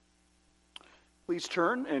Please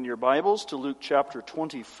turn in your Bibles to Luke chapter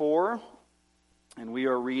 24, and we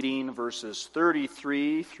are reading verses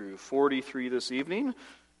 33 through 43 this evening.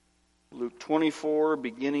 Luke 24,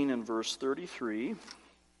 beginning in verse 33.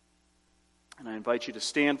 And I invite you to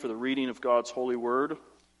stand for the reading of God's holy word.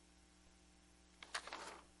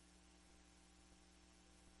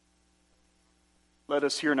 Let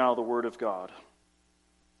us hear now the word of God.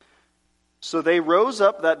 So they rose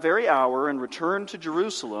up that very hour and returned to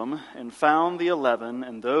Jerusalem and found the 11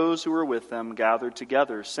 and those who were with them gathered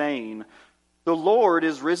together, saying, "The Lord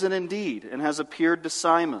is risen indeed and has appeared to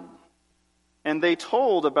Simon." And they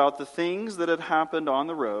told about the things that had happened on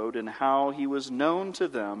the road and how he was known to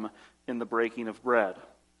them in the breaking of bread.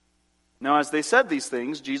 Now as they said these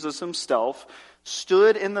things, Jesus himself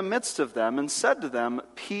stood in the midst of them and said to them,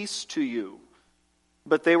 "Peace to you."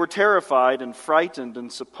 But they were terrified and frightened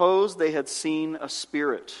and supposed they had seen a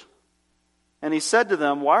spirit. And he said to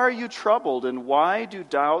them, "Why are you troubled, and why do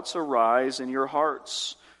doubts arise in your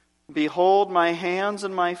hearts? Behold my hands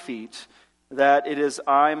and my feet, that it is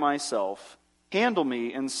I myself. Handle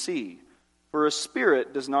me and see, for a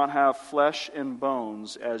spirit does not have flesh and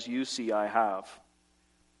bones, as you see I have."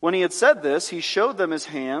 When he had said this, he showed them his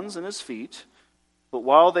hands and his feet. But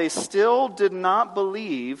while they still did not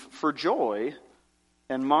believe for joy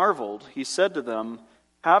and marveled, he said to them,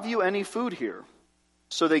 "Have you any food here?"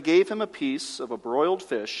 So they gave him a piece of a broiled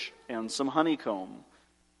fish and some honeycomb,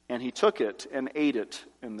 and he took it and ate it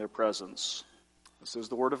in their presence. This is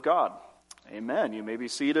the word of God. Amen. You may be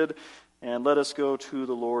seated, and let us go to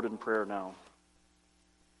the Lord in prayer now.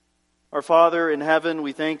 Our Father in heaven,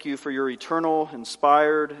 we thank you for your eternal,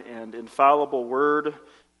 inspired, and infallible word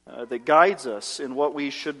that guides us in what we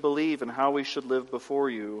should believe and how we should live before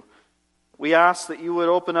you. We ask that you would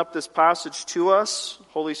open up this passage to us.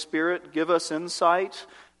 Holy Spirit, give us insight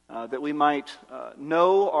that we might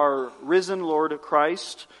know our risen Lord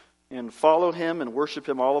Christ and follow him and worship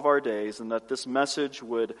him all of our days, and that this message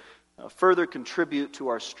would further contribute to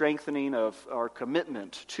our strengthening of our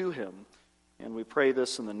commitment to him. And we pray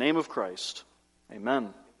this in the name of Christ.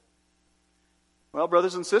 Amen. Well,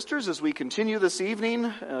 brothers and sisters, as we continue this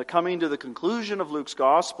evening, coming to the conclusion of Luke's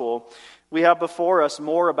Gospel, we have before us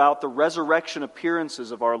more about the resurrection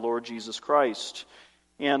appearances of our Lord Jesus Christ.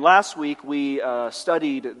 And last week we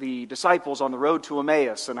studied the disciples on the road to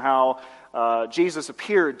Emmaus and how Jesus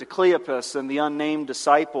appeared to Cleopas and the unnamed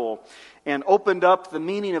disciple and opened up the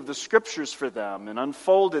meaning of the Scriptures for them and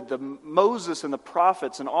unfolded the Moses and the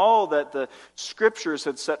prophets and all that the Scriptures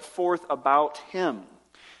had set forth about him.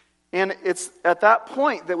 And it's at that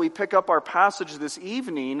point that we pick up our passage this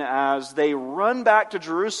evening as they run back to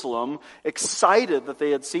Jerusalem, excited that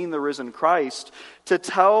they had seen the risen Christ, to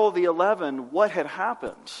tell the 11 what had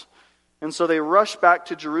happened. And so they rush back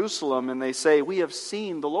to Jerusalem and they say, "We have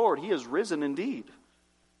seen the Lord. He is risen indeed."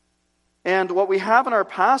 And what we have in our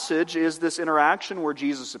passage is this interaction where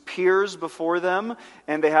Jesus appears before them,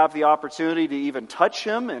 and they have the opportunity to even touch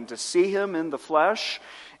him and to see him in the flesh,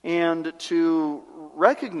 and to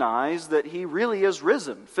recognize that he really is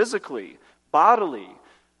risen, physically, bodily.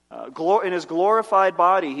 In his glorified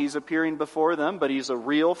body, he's appearing before them, but he's a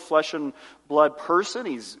real flesh and blood person.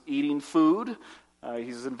 He's eating food.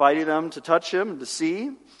 He's inviting them to touch him, to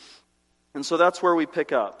see. And so that's where we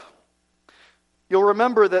pick up. You'll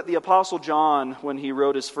remember that the Apostle John, when he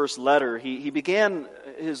wrote his first letter, he began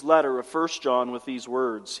his letter of 1 John with these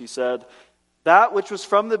words. He said, "That which was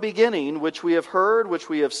from the beginning, which we have heard, which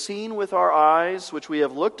we have seen with our eyes, which we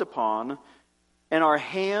have looked upon, and our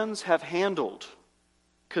hands have handled,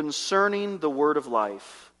 concerning the word of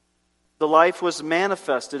life. The life was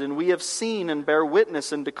manifested, and we have seen and bear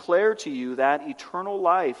witness and declare to you that eternal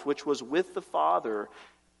life which was with the Father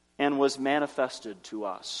and was manifested to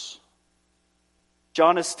us."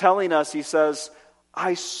 John is telling us, he says,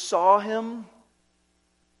 "I saw him,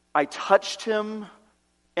 I touched him,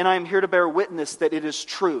 and I am here to bear witness that it is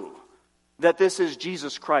true, that this is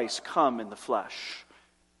Jesus Christ come in the flesh."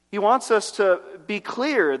 He wants us to be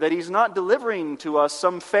clear that he's not delivering to us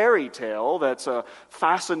some fairy tale that's a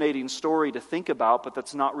fascinating story to think about, but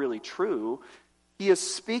that's not really true. He is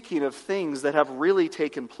speaking of things that have really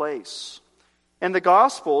taken place. And the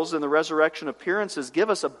Gospels and the resurrection appearances give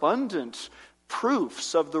us abundant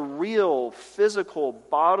proofs of the real physical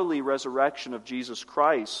bodily resurrection of Jesus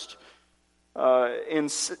Christ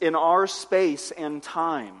in our space and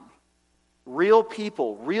time. Real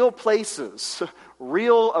people, real places, a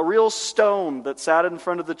real stone that sat in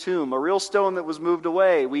front of the tomb, a real stone that was moved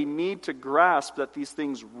away. We need to grasp that these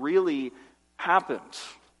things really happened.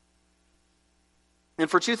 And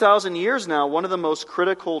for 2,000 years now, one of the most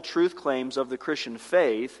critical truth claims of the Christian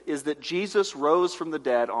faith is that Jesus rose from the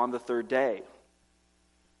dead on the third day.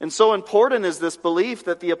 And so important is this belief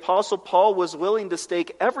that the Apostle Paul was willing to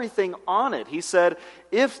stake everything on it. He said,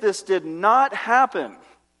 if this did not happen,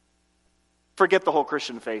 forget the whole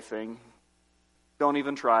Christian faith thing. Don't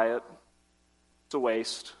even try it. It's a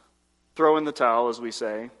waste. Throw in the towel, as we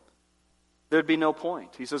say. There'd be no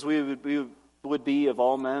point. He says we would be, of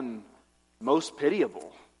all men, most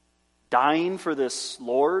pitiable. Dying for this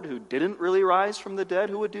Lord who didn't really rise from the dead,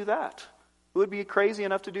 who would do that? Who would be crazy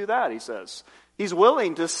enough to do that, he says. He's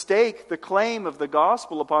willing to stake the claim of the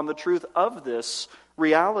gospel upon the truth of this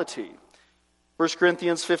reality. 1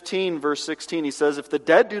 Corinthians 15, verse 16, he says, if the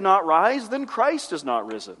dead do not rise, then Christ is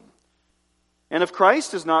not risen. And if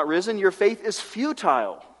Christ is not risen, your faith is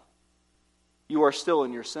futile. You are still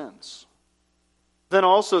in your sins. Then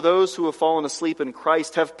also those who have fallen asleep in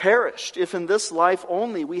Christ have perished. If in this life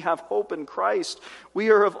only we have hope in Christ, we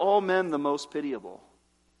are of all men the most pitiable.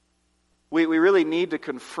 We really need to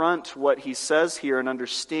confront what he says here and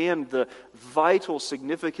understand the vital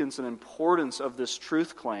significance and importance of this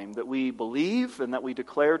truth claim that we believe and that we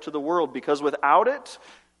declare to the world. Because without it,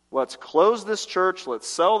 let's close this church, let's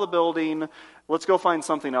sell the building, let's go find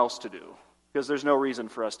something else to do. Because there's no reason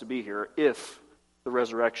for us to be here if the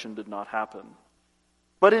resurrection did not happen.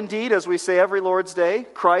 But indeed, as we say every Lord's Day,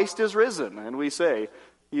 Christ is risen. And we say,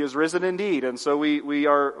 he is risen indeed. And so we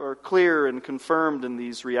are clear and confirmed in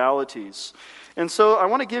these realities. And so I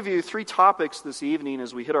want to give you 3 topics this evening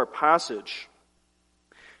as we hit our passage.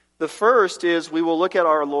 The first is we will look at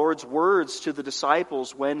our Lord's words to the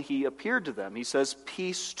disciples when he appeared to them. He says,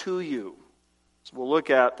 peace to you. So we'll look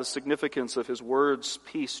at the significance of his words,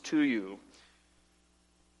 peace to you.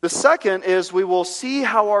 The second is we will see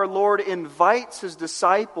how our Lord invites his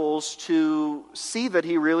disciples to see that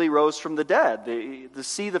he really rose from the dead, to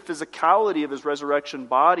see the physicality of his resurrection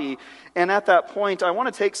body. And at that point, I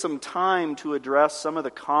want to take some time to address some of the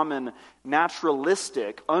common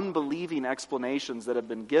naturalistic, unbelieving explanations that have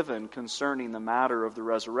been given concerning the matter of the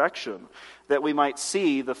resurrection, that we might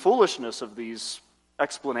see the foolishness of these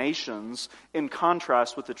explanations in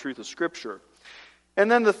contrast with the truth of Scripture. And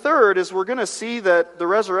then the third is we're going to see that the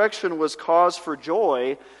resurrection was cause for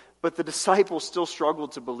joy, but the disciples still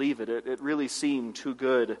struggled to believe it. It really seemed too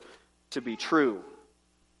good to be true.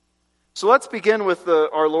 So let's begin with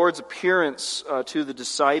our Lord's appearance to the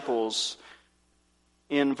disciples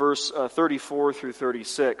in verse 34 through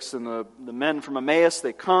 36. And the men from Emmaus,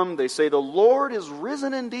 they come, they say, the Lord is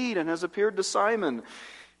risen indeed and has appeared to Simon.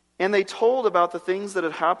 And they told about the things that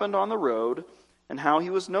had happened on the road, and how he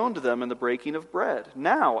was known to them in the breaking of bread.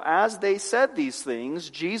 Now, as they said these things,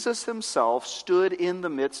 Jesus himself stood in the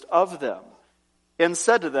midst of them and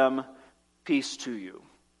said to them, peace to you.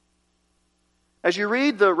 As you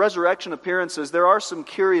read the resurrection appearances, there are some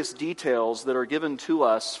curious details that are given to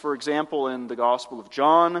us. For example, in the Gospel of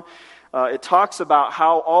John, it talks about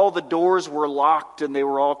how all the doors were locked and they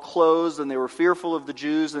were all closed and they were fearful of the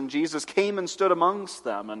Jews, and Jesus came and stood amongst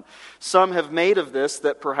them. And some have made of this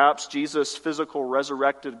that perhaps Jesus' physical,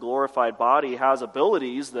 resurrected, glorified body has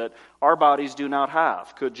abilities that our bodies do not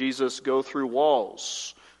have. Could Jesus go through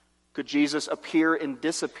walls? Could Jesus appear and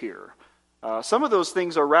disappear? Some of those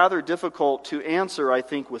things are rather difficult to answer, I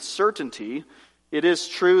think, with certainty. It is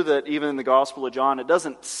true that even in the Gospel of John, it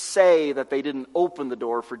doesn't say that they didn't open the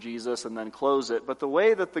door for Jesus and then close it. But the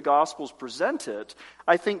way that the Gospels present it,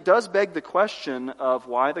 I think, does beg the question of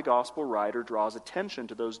why the Gospel writer draws attention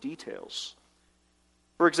to those details.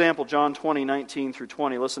 For example, John 20:19 through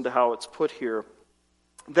 20, listen to how it's put here.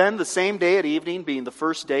 Then the same day at evening, being the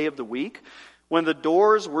first day of the week, when the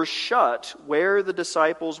doors were shut where the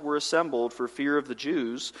disciples were assembled for fear of the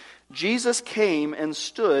Jews, Jesus came and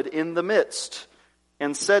stood in the midst,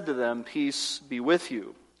 and said to them, peace be with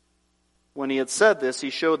you. When he had said this, he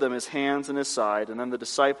showed them his hands and his side, and then the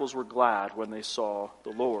disciples were glad when they saw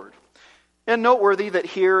the Lord. And noteworthy that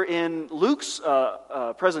here in Luke's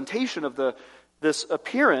presentation of this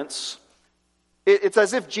appearance, it's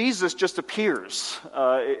as if Jesus just appears.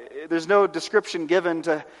 There's no description given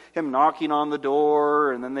to him knocking on the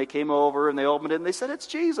door, and then they came over and they opened it and they said, it's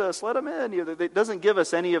Jesus, let him in. It doesn't give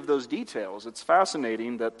us any of those details. It's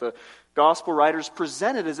fascinating that the gospel writers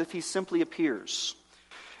present it as if he simply appears.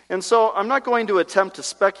 And so I'm not going to attempt to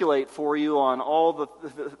speculate for you on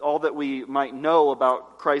all that we might know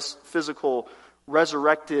about Christ's physical,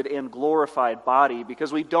 resurrected, and glorified body,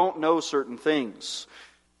 because we don't know certain things.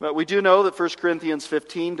 But we do know that 1 Corinthians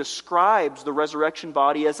 15 describes the resurrection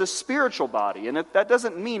body as a spiritual body. And that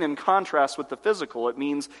doesn't mean in contrast with the physical. It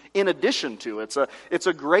means in addition to. It's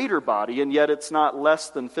a greater body, and yet it's not less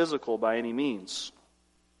than physical by any means.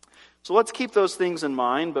 So let's keep those things in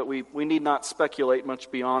mind, but we need not speculate much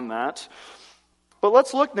beyond that. But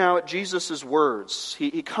let's look now at Jesus' words.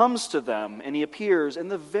 He comes to them and he appears,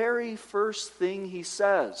 and the very first thing he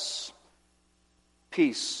says,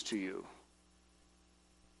 peace to you.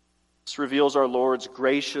 This reveals our Lord's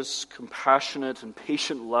gracious, compassionate, and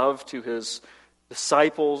patient love to his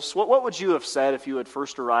disciples. What would you have said if you had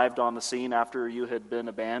first arrived on the scene after you had been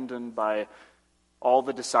abandoned by all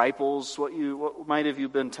the disciples? What might have you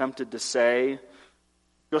been tempted to say?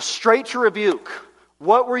 Go straight to rebuke.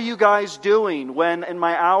 What were you guys doing when in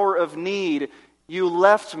my hour of need you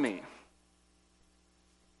left me?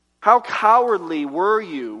 How cowardly were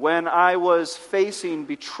you when I was facing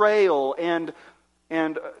betrayal and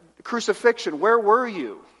crucifixion? Where were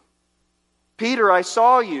you? Peter, I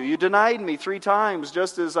saw you. You denied me 3 times,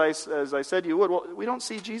 just as I said you would. Well, we don't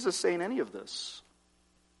see Jesus saying any of this.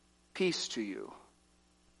 Peace to you.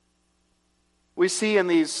 We see in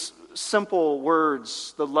these simple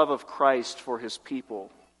words the love of Christ for his people.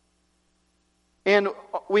 And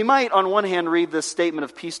we might, on one hand, read this statement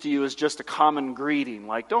of peace to you as just a common greeting.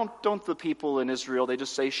 Like, don't the people in Israel, they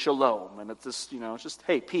just say shalom. And it's this, it's just,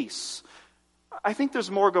 hey, peace. I think there's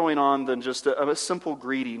more going on than just a simple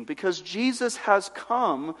greeting, because Jesus has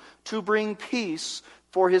come to bring peace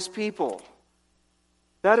for his people.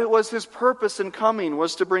 That it was his purpose in coming,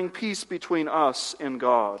 was to bring peace between us and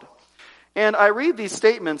God. And I read these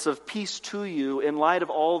statements of peace to you in light of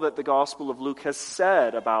all that the Gospel of Luke has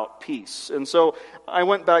said about peace. And so I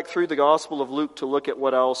went back through the Gospel of Luke to look at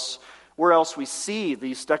where else we see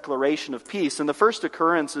this declaration of peace. And the first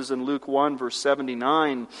occurrence is in Luke 1, verse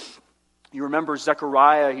 79. You remember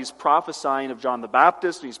Zechariah, he's prophesying of John the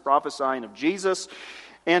Baptist, and he's prophesying of Jesus.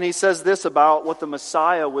 And he says this about what the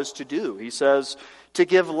Messiah was to do. He says, to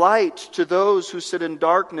give light to those who sit in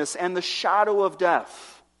darkness and the shadow of death,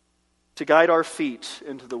 to guide our feet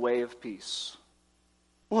into the way of peace.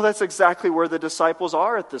 Well, that's exactly where the disciples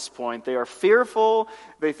are at this point. They are fearful.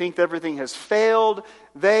 They think that everything has failed.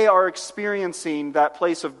 They are experiencing that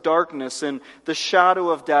place of darkness and the shadow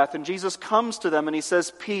of death. And Jesus comes to them and he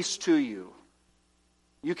says, peace to you.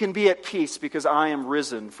 You can be at peace because I am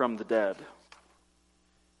risen from the dead.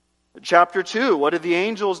 Chapter 2, what did the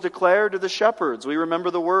angels declare to the shepherds? We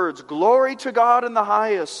remember the words, glory to God in the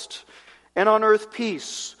highest, and on earth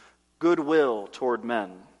peace, goodwill toward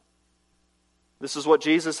men. This is what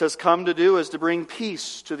Jesus has come to do, is to bring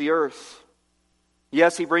peace to the earth.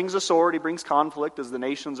 Yes, he brings a sword, he brings conflict as the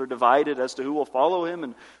nations are divided as to who will follow him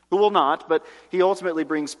and who will not, but he ultimately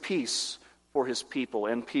brings peace for his people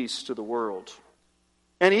and peace to the world.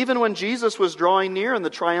 And even when Jesus was drawing near in the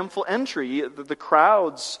triumphal entry, the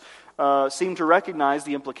crowds seemed to recognize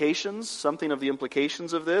the implications, something of the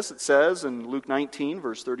implications of this. It says in Luke 19,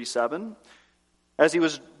 verse 37, as he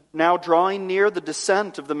was now drawing near the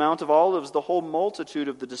descent of the Mount of Olives, the whole multitude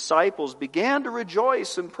of the disciples began to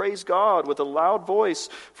rejoice and praise God with a loud voice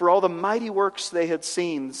for all the mighty works they had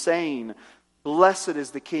seen, saying, blessed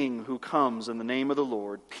is the King who comes in the name of the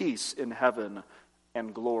Lord, peace in heaven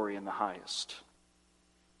and glory in the highest.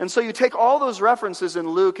 And so you take all those references in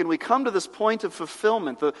Luke and we come to this point of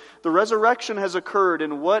fulfillment. The resurrection has occurred,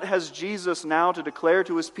 and what has Jesus now to declare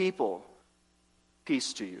to his people?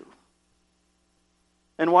 Peace to you.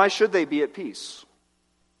 And why should they be at peace?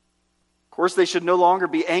 Of course, they should no longer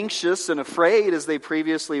be anxious and afraid as they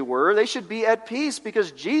previously were. They should be at peace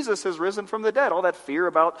because Jesus has risen from the dead. All that fear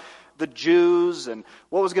about the Jews and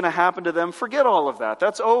what was going to happen to them, forget all of that.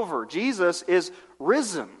 That's over. Jesus is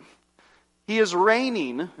risen. He is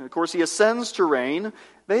reigning. And of course, he ascends to reign.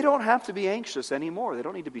 They don't have to be anxious anymore. They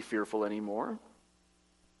don't need to be fearful anymore.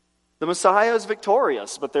 The Messiah is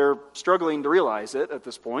victorious, but they're struggling to realize it at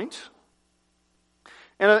this point.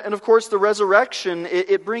 And of course, the resurrection,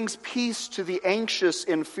 it brings peace to the anxious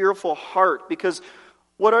and fearful heart. Because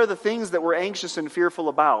what are the things that we're anxious and fearful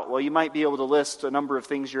about? Well, you might be able to list a number of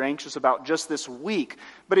things you're anxious about just this week.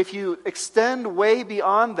 But if you extend way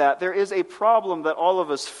beyond that, there is a problem that all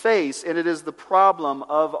of us face, and it is the problem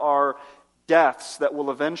of our deaths that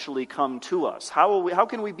will eventually come to us. How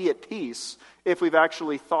can we be at peace if we've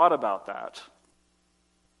actually thought about that?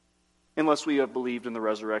 Unless we have believed in the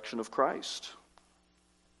resurrection of Christ.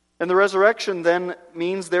 And the resurrection then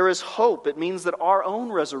means there is hope. It means that our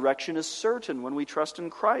own resurrection is certain when we trust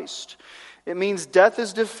in Christ. It means death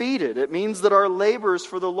is defeated. It means that our labors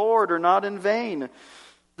for the Lord are not in vain.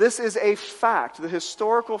 This is a fact. The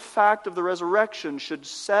historical fact of the resurrection should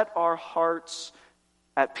set our hearts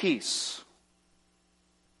at peace.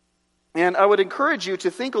 And I would encourage you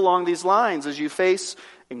to think along these lines as you face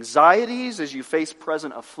anxieties, as you face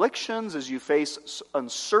present afflictions, as you face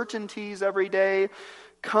uncertainties every day.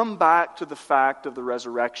 Come back to the fact of the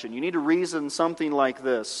resurrection. You need to reason something like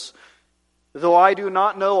this. Though I do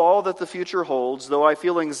not know all that the future holds, though I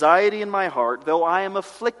feel anxiety in my heart, though I am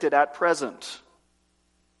afflicted at present,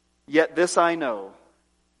 yet this I know,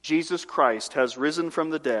 Jesus Christ has risen from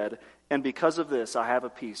the dead, and because of this I have a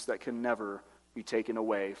peace that can never be taken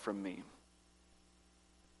away from me.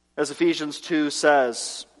 As Ephesians 2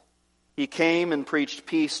 says, He came and preached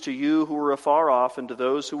peace to you who were afar off and to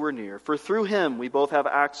those who were near. For through Him we both have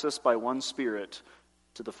access by one Spirit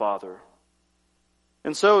to the Father.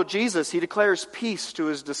 And so Jesus, He declares peace to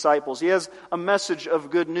His disciples. He has a message of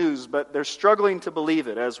good news, but they're struggling to believe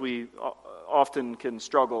it, as we often can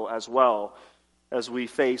struggle as well as we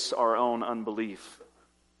face our own unbelief.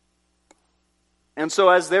 And so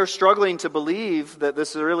as they're struggling to believe that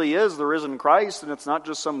this really is the risen Christ and it's not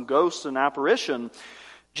just some ghost and apparition,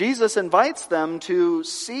 Jesus invites them to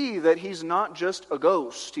see that He's not just a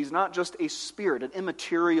ghost. He's not just a spirit, an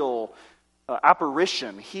immaterial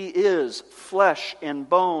apparition. He is flesh and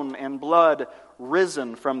bone and blood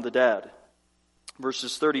risen from the dead.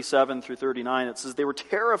 Verses 37 through 39, it says, they were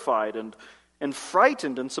terrified and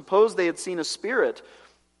frightened and supposed they had seen a spirit.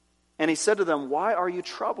 And He said to them, why are you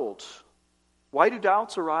troubled? Why do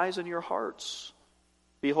doubts arise in your hearts?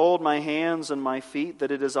 Behold my hands and my feet,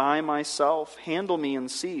 that it is I myself. Handle me and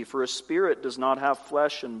see, for a spirit does not have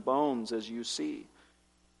flesh and bones as you see.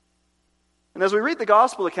 And as we read the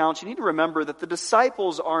gospel accounts, you need to remember that the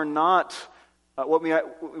disciples are not what we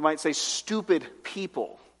might say stupid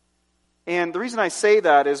people. And the reason I say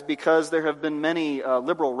that is because there have been many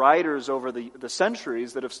liberal writers over the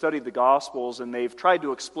centuries that have studied the Gospels, and they've tried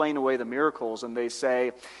to explain away the miracles, and they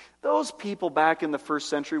say, those people back in the first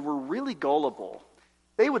century were really gullible.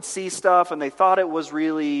 They would see stuff and they thought it was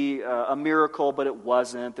really a miracle, but it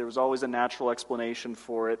wasn't. There was always a natural explanation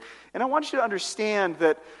for it. And I want you to understand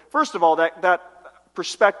that, first of all, that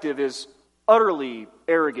perspective is utterly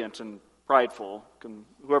arrogant and prideful.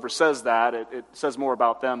 Whoever says that, it says more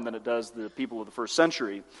about them than it does the people of the first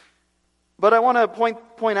century. But I want to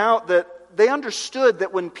point out that they understood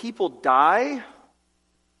that when people die,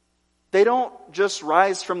 they don't just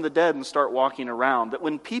rise from the dead and start walking around. That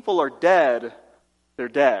when people are dead, they're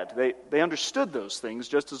dead. They understood those things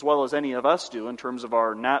just as well as any of us do in terms of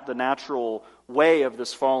the natural way of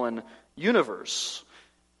this fallen universe.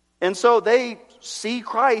 And so they see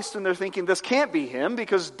Christ and they're thinking, this can't be Him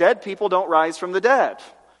because dead people don't rise from the dead.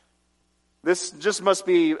 This just must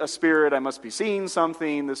be a spirit. I must be seeing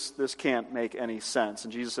something. This can't make any sense.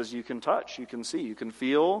 And Jesus says, you can touch, you can see, you can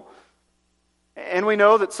feel. And we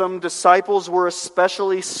know that some disciples were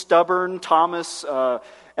especially stubborn. Thomas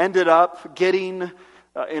ended up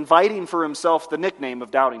inviting for himself the nickname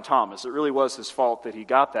of Doubting Thomas. It really was his fault that he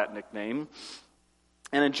got that nickname.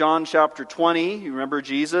 And in John chapter 20, you remember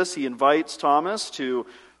Jesus, He invites Thomas to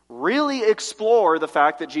really explore the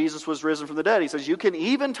fact that Jesus was risen from the dead. He says, you can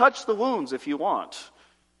even touch the wounds if you want.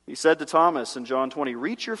 He said to Thomas in John 20,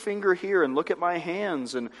 reach your finger here and look at my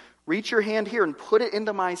hands, and reach your hand here and put it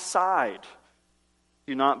into my side.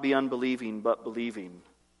 Do not be unbelieving, but believing.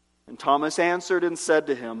 And Thomas answered and said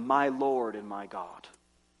to Him, my Lord and my God.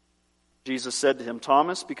 Jesus said to him,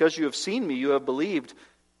 Thomas, because you have seen me, you have believed.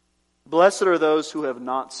 Blessed are those who have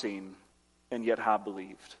not seen and yet have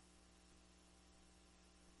believed.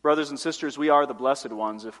 Brothers and sisters, we are the blessed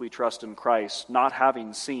ones if we trust in Christ, not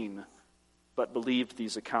having seen, but believed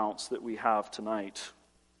these accounts that we have tonight.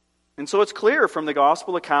 And so it's clear from the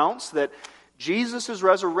gospel accounts that Jesus'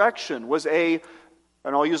 resurrection was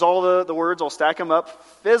and I'll use all the words, I'll stack them up,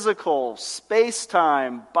 physical,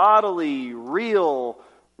 space-time, bodily, real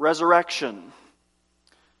resurrection.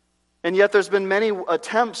 And yet there's been many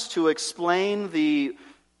attempts to explain the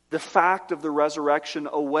fact of the resurrection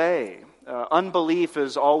away. Unbelief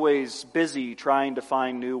is always busy trying to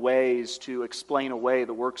find new ways to explain away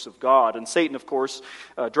the works of God. And Satan, of course,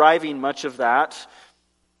 driving much of that.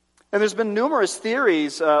 And there's been numerous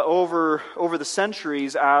theories over the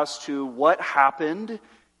centuries as to what happened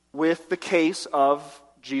with the case of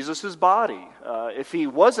Jesus' body. If He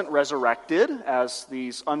wasn't resurrected, as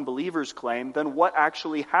these unbelievers claim, then what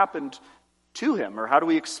actually happened to Him? Or how do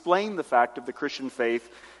we explain the fact of the Christian faith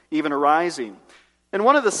even arising? And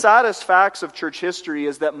one of the saddest facts of church history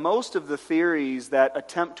is that most of the theories that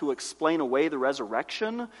attempt to explain away the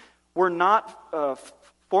resurrection were not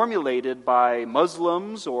formulated by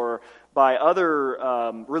Muslims or by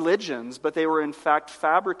other religions, but they were in fact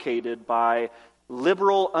fabricated by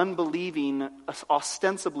liberal, unbelieving,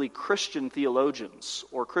 ostensibly Christian theologians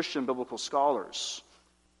or Christian biblical scholars.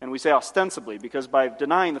 And we say ostensibly because by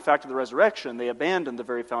denying the fact of the resurrection, they abandoned the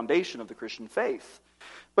very foundation of the Christian faith.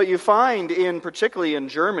 But you find, particularly in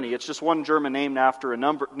Germany, it's just one German named after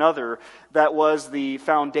another, that was the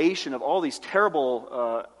foundation of all these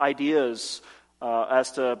terrible ideas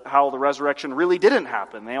as to how the resurrection really didn't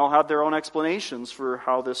happen. They all had their own explanations for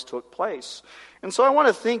how this took place. And so I want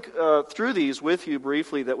to think through these with you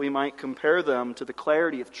briefly, that we might compare them to the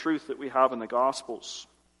clarity of truth that we have in the Gospels.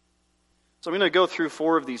 So I'm going to go through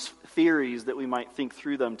 4 of these theories that we might think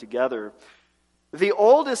through them together. The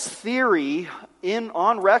oldest theory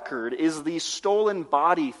on record is the stolen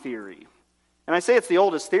body theory. And I say it's the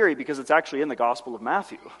oldest theory because it's actually in the Gospel of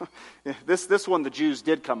Matthew. This one the Jews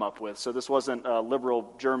did come up with, so this wasn't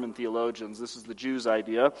liberal German theologians. This is the Jews'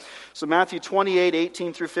 idea. So Matthew 28,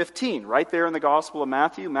 18 through 15, right there in the Gospel of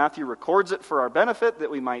Matthew. Matthew records it for our benefit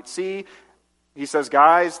that we might see. He says,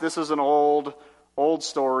 guys, this is an old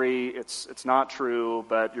story. It's not true,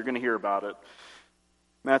 but you're going to hear about it.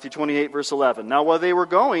 Matthew 28, verse 11. Now while they were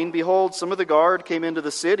going, behold, some of the guard came into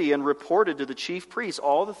the city and reported to the chief priests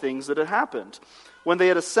all the things that had happened. When they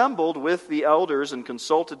had assembled with the elders and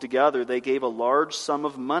consulted together, they gave a large sum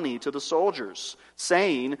of money to the soldiers,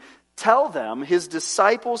 saying, tell them his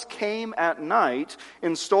disciples came at night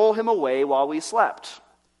and stole him away while we slept.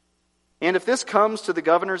 And if this comes to the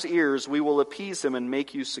governor's ears, we will appease him and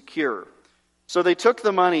make you secure. So they took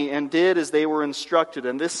the money and did as they were instructed,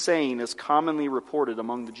 and this saying is commonly reported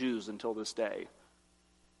among the Jews until this day.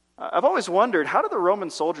 I've always wondered, how did the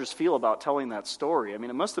Roman soldiers feel about telling that story? I mean,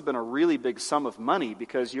 it must have been a really big sum of money,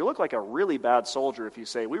 because you look like a really bad soldier if you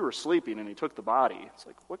say, we were sleeping and he took the body. It's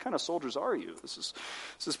like, what kind of soldiers are you? This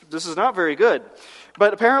is not very good.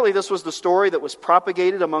 But apparently this was the story that was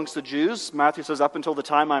propagated amongst the Jews. Matthew says, up until the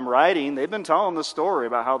time I'm writing, they've been telling the story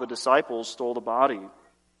about how the disciples stole the body.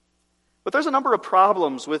 But there's a number of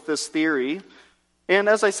problems with this theory. And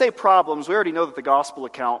as I say problems, we already know that the gospel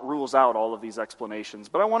account rules out all of these explanations.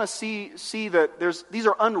 But I want to see that these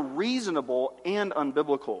are unreasonable and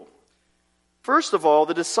unbiblical. First of all,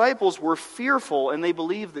 the disciples were fearful and they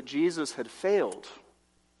believed that Jesus had failed.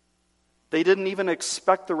 They didn't even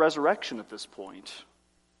expect the resurrection at this point.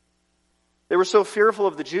 They were so fearful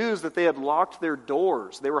of the Jews that they had locked their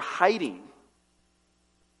doors. They were hiding.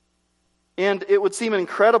 And it would seem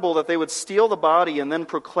incredible that they would steal the body and then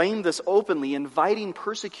proclaim this openly, inviting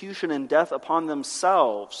persecution and death upon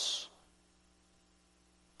themselves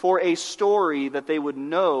for a story that they would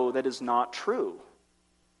know that is not true.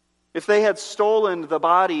 If they had stolen the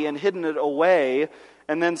body and hidden it away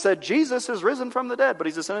and then said, Jesus is risen from the dead, but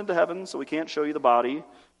he's ascended to heaven, so we can't show you the body,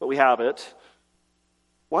 but we have it,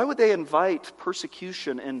 why would they invite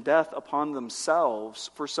persecution and death upon themselves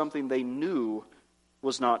for something they knew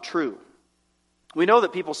was not true? We know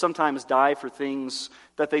that people sometimes die for things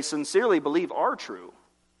that they sincerely believe are true.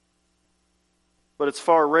 But it's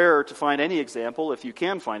far rarer to find any example, if you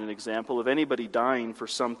can find an example, of anybody dying for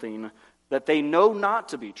something that they know not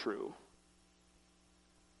to be true.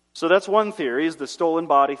 So that's one theory, is the stolen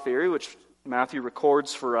body theory, which Matthew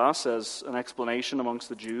records for us as an explanation amongst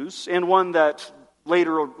the Jews, and one that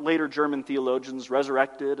later German theologians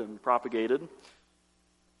resurrected and propagated.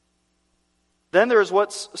 Then there's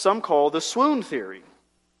what some call the swoon theory.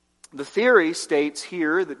 The theory states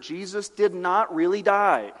here that Jesus did not really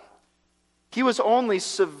die. He was only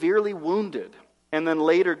severely wounded, and then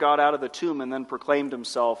later got out of the tomb and then proclaimed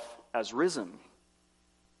himself as risen.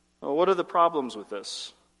 Well, what are the problems with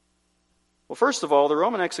this? Well, first of all, the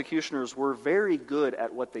Roman executioners were very good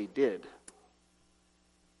at what they did.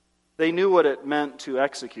 They knew what it meant to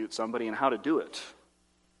execute somebody and how to do it.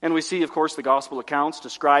 And we see, of course, the gospel accounts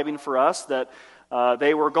describing for us that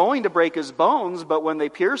they were going to break his bones, but when they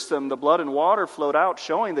pierced him, the blood and water flowed out,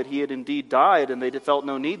 showing that he had indeed died, and they felt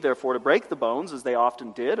no need, therefore, to break the bones, as they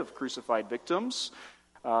often did of crucified victims,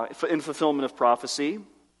 in fulfillment of prophecy.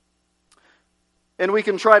 And we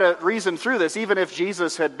can try to reason through this. Even if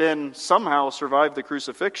Jesus had been somehow survived the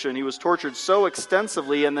crucifixion, he was tortured so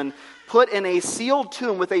extensively and then put in a sealed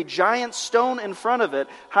tomb with a giant stone in front of it.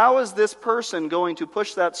 How is this person going to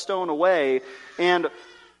push that stone away and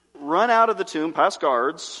run out of the tomb past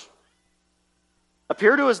guards,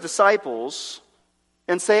 appear to his disciples,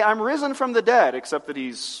 and say, I'm risen from the dead, except that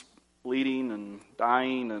he's bleeding and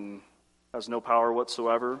dying and has no power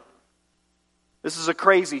whatsoever? This is a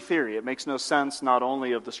crazy theory. It makes no sense not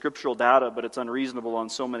only of the scriptural data, but it's unreasonable on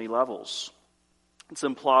so many levels. It's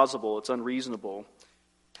implausible. It's unreasonable.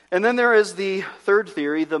 And then there is the third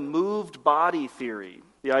theory, the moved body theory.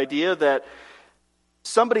 The idea that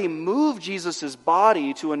somebody moved Jesus'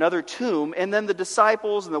 body to another tomb, and then the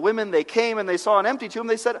disciples and the women, they came and they saw an empty tomb.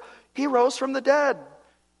 They said, he rose from the dead.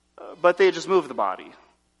 But they had just moved the body.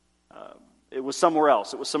 It was somewhere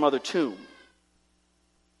else. It was some other tomb.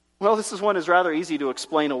 Well, this is one is rather easy to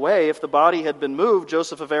explain away. If the body had been moved,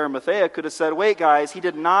 Joseph of Arimathea could have said, wait guys, he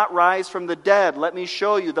did not rise from the dead. Let me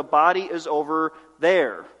show you, the body is over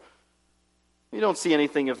there. You don't see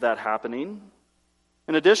anything of that happening.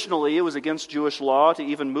 And additionally, it was against Jewish law to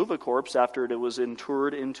even move a corpse after it was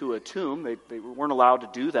interred into a tomb. They weren't allowed to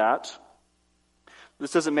do that.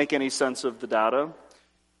 This doesn't make any sense of the data.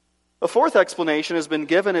 A fourth explanation has been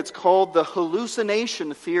given. It's called the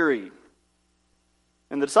hallucination theory.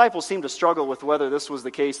 And the disciples seemed to struggle with whether this was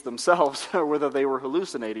the case themselves, or whether they were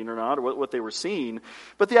hallucinating or not, or what they were seeing.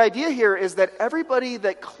 But the idea here is that everybody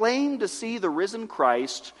that claimed to see the risen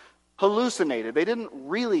Christ hallucinated. They didn't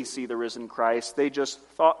really see the risen Christ. They just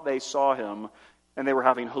thought they saw him, and they were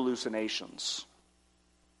having hallucinations.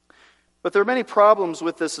 But there are many problems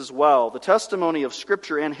with this as well. The testimony of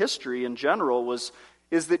Scripture and history in general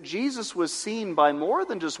is that Jesus was seen by more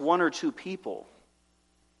than just one or two people.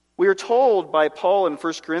 We are told by Paul in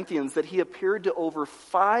 1 Corinthians that he appeared to over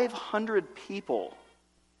 500 people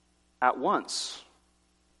at once.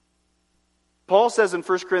 Paul says in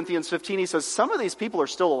 1 Corinthians 15, he says, some of these people are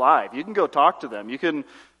still alive. You can go talk to them.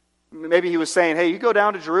 Maybe he was saying, hey, you go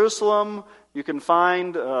down to Jerusalem, you can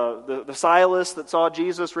find the Silas that saw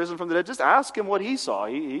Jesus risen from the dead. Just ask him what he saw.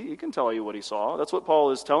 He can tell you what he saw. That's what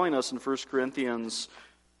Paul is telling us in 1 Corinthians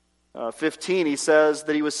 15. He says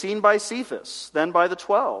that he was seen by Cephas, then by the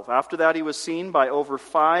 12. After that, he was seen by over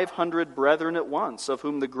 500 brethren at once, of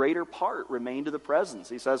whom the greater part remain to the presence.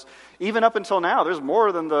 He says, even up until now, there's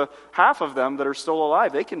more than the half of them that are still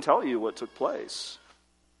alive. They can tell you what took place.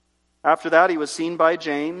 After that, he was seen by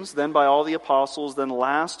James, then by all the apostles, then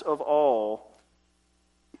last of all,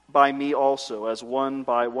 by me also, as one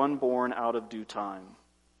by one born out of due time.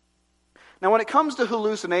 Now, when it comes to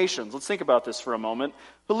hallucinations, let's think about this for a moment.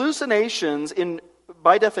 Hallucinations,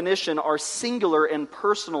 by definition, are singular and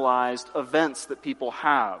personalized events that people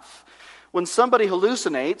have. When somebody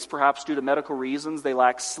hallucinates, perhaps due to medical reasons, they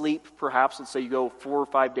lack sleep, perhaps, let's say you go 4 or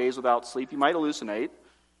 5 days without sleep, you might hallucinate.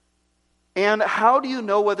 And how do you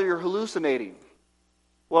know whether you're hallucinating?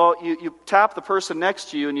 Well, you tap the person next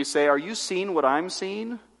to you and you say, are you seeing what I'm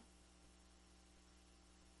seeing?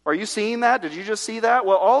 Are you seeing that? Did you just see that?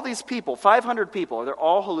 Well, all these people, 500 people, are they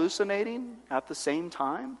all hallucinating at the same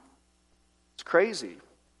time? It's crazy.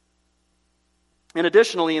 And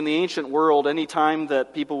additionally, in the ancient world, any time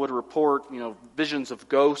that people would report, visions of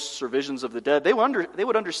ghosts or visions of the dead, they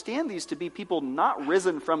would understand these to be people not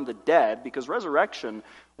risen from the dead, because resurrection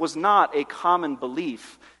was not a common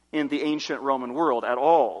belief in the ancient Roman world at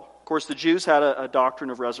all. Of course, the Jews had a doctrine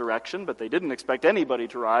of resurrection, but they didn't expect anybody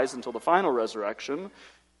to rise until the final resurrection.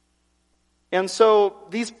 And so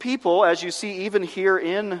these people, as you see even here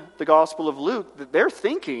in the Gospel of Luke, they're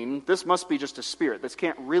thinking this must be just a spirit. This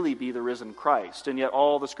can't really be the risen Christ. And yet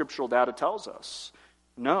all the scriptural data tells us,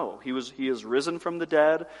 no, he is risen from the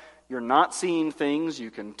dead. You're not seeing things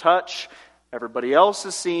you can touch. Everybody else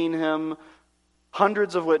is seeing him.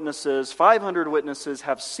 Hundreds of witnesses, 500 witnesses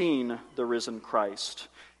have seen the risen Christ.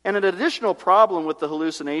 And an additional problem with the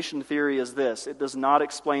hallucination theory is this: it does not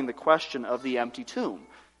explain the question of the empty tomb.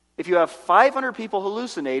 If you have 500 people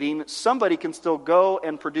hallucinating, somebody can still go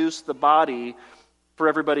and produce the body for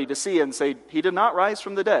everybody to see and say, he did not rise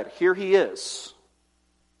from the dead. Here he is.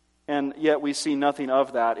 And yet we see nothing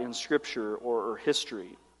of that in Scripture or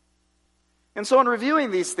history. And so in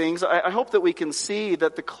reviewing these things, I hope that we can see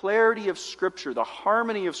that the clarity of Scripture, the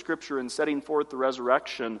harmony of Scripture in setting forth the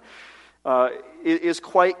resurrection is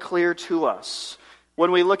quite clear to us.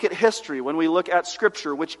 When we look at history, when we look at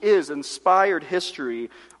Scripture, which is inspired history,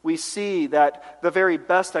 we see that the very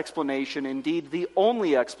best explanation, indeed the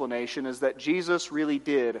only explanation, is that Jesus really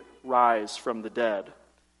did rise from the dead.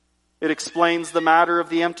 It explains the matter of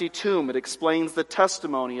the empty tomb. It explains the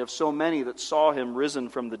testimony of so many that saw him risen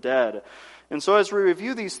from the dead. And so as we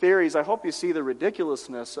review these theories, I hope you see the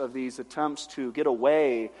ridiculousness of these attempts to get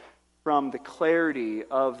away from the clarity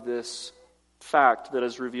of this fact that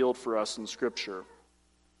is revealed for us in Scripture.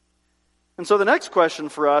 And so the next question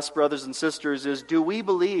for us, brothers and sisters, is, do we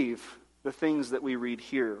believe the things that we read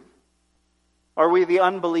here? Are we the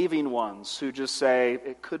unbelieving ones who just say,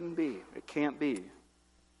 it couldn't be, it can't be?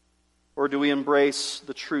 Or do we embrace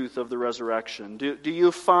the truth of the resurrection? Do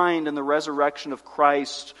you find in the resurrection of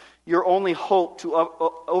Christ your only hope to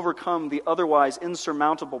overcome the otherwise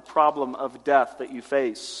insurmountable problem of death that you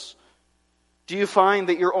face? Do you find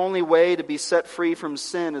that your only way to be set free from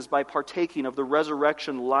sin is by partaking of the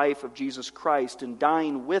resurrection life of Jesus Christ and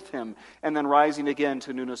dying with him and then rising again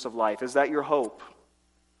to newness of life? Is that your hope?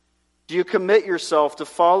 Do you commit yourself to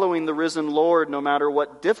following the risen Lord no matter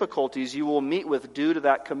what difficulties you will meet with due to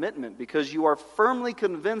that commitment, because you are firmly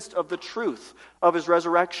convinced of the truth of his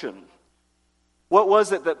resurrection? What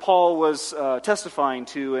was it that Paul was testifying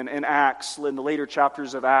to in Acts, in the later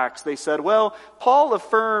chapters of Acts? They said, well, Paul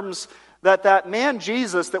affirms that man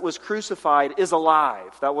Jesus that was crucified is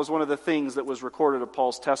alive. That was one of the things that was recorded of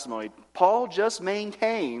Paul's testimony. Paul just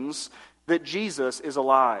maintains that Jesus is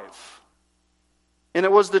alive. And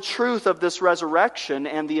it was the truth of this resurrection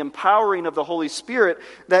and the empowering of the Holy Spirit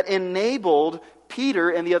that enabled Peter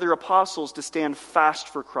and the other apostles to stand fast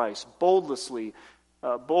for Christ, boldly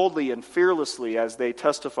and fearlessly as they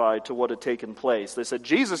testified to what had taken place. They said,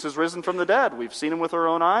 Jesus is risen from the dead. We've seen him with our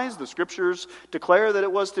own eyes. The Scriptures declare that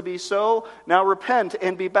it was to be so. Now repent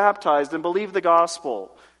and be baptized and believe the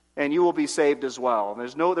gospel, and you will be saved as well.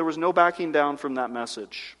 There was no backing down from that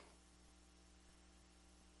message.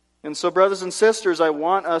 And so, brothers and sisters, I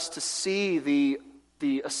want us to see the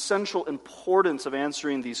essential importance of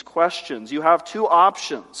answering these questions. You have two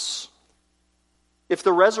options. If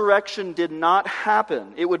the resurrection did not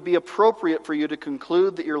happen, it would be appropriate for you to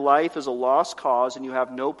conclude that your life is a lost cause and you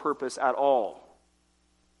have no purpose at all.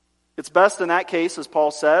 It's best in that case, as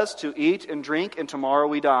Paul says, to eat and drink and tomorrow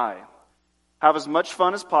we die. Have as much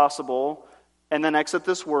fun as possible and then exit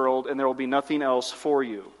this world and there will be nothing else for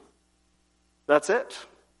you. That's it.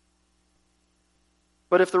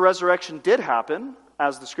 But if the resurrection did happen,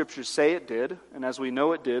 as the Scriptures say it did, and as we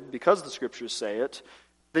know it did because the Scriptures say it,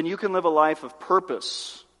 then you can live a life of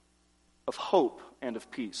purpose, of hope, and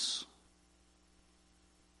of peace.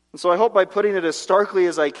 And so I hope by putting it as starkly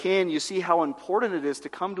as I can, you see how important it is to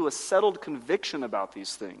come to a settled conviction about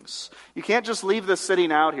these things. You can't just leave this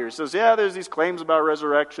sitting out here. It says, yeah, there's these claims about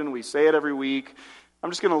resurrection. We say it every week.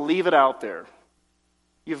 I'm just going to leave it out there.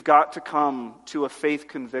 You've got to come to a faith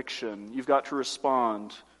conviction. You've got to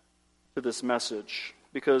respond to this message,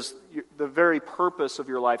 because the very purpose of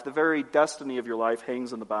your life, the very destiny of your life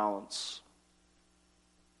hangs in the balance.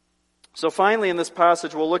 So finally in this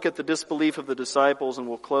passage, we'll look at the disbelief of the disciples, and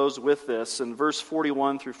we'll close with this. In verse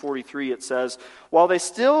 41 through 43 it says, while they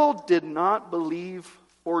still did not believe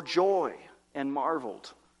for joy and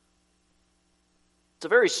marveled. It's a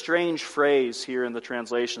very strange phrase here in the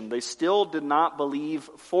translation. They still did not believe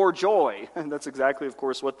for joy. And that's exactly, of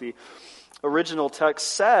course, what the original text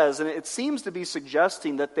says. And it seems to be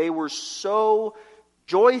suggesting that they were so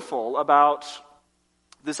joyful about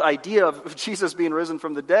this idea of Jesus being risen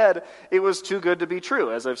from the dead, it was too good to be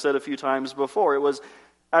true, as I've said a few times before. It was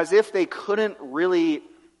as if they couldn't really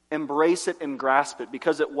embrace it and grasp it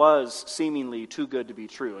because it was seemingly too good to be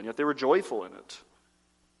true. And yet they were joyful in it.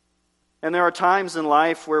 And there are times in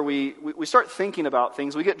life where we start thinking about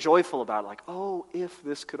things, we get joyful about it, like, oh, if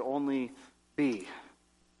this could only be.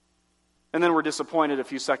 And then we're disappointed a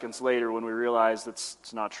few seconds later when we realize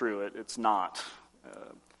it's not true, it's not.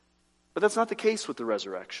 But that's not the case with the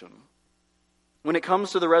resurrection. When it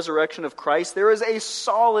comes to the resurrection of Christ, there is a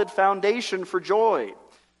solid foundation for joy,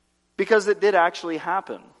 because it did actually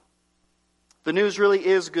happen. The news really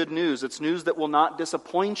is good news. It's news that will not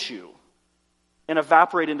disappoint you and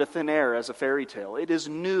evaporate into thin air as a fairy tale. It is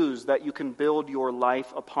news that you can build your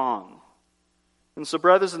life upon. And so,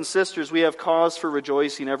 brothers and sisters, we have cause for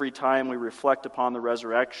rejoicing every time we reflect upon the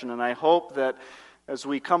resurrection. And I hope that as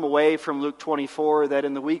we come away from Luke 24, that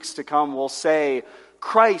in the weeks to come we'll say,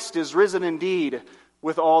 Christ is risen indeed,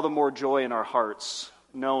 with all the more joy in our hearts,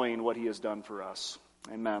 knowing what he has done for us.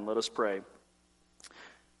 Amen. Let us pray.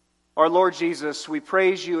 Our Lord Jesus, we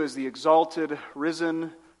praise you as the exalted,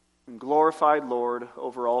 risen, and glorified Lord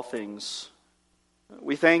over all things.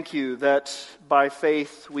 We thank you that by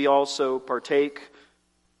faith we also partake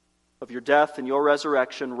of your death and your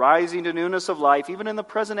resurrection, rising to newness of life. Even in the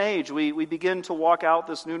present age, we begin to walk out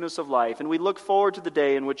this newness of life, and we look forward to the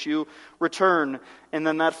day in which you return, and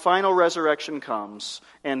then that final resurrection comes,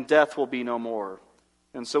 and death will be no more.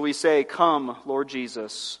 And so we say, come, Lord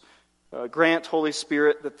Jesus. Grant, Holy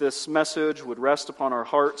Spirit, that this message would rest upon our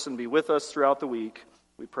hearts and be with us throughout the week.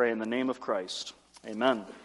 We pray in the name of Christ. Amen.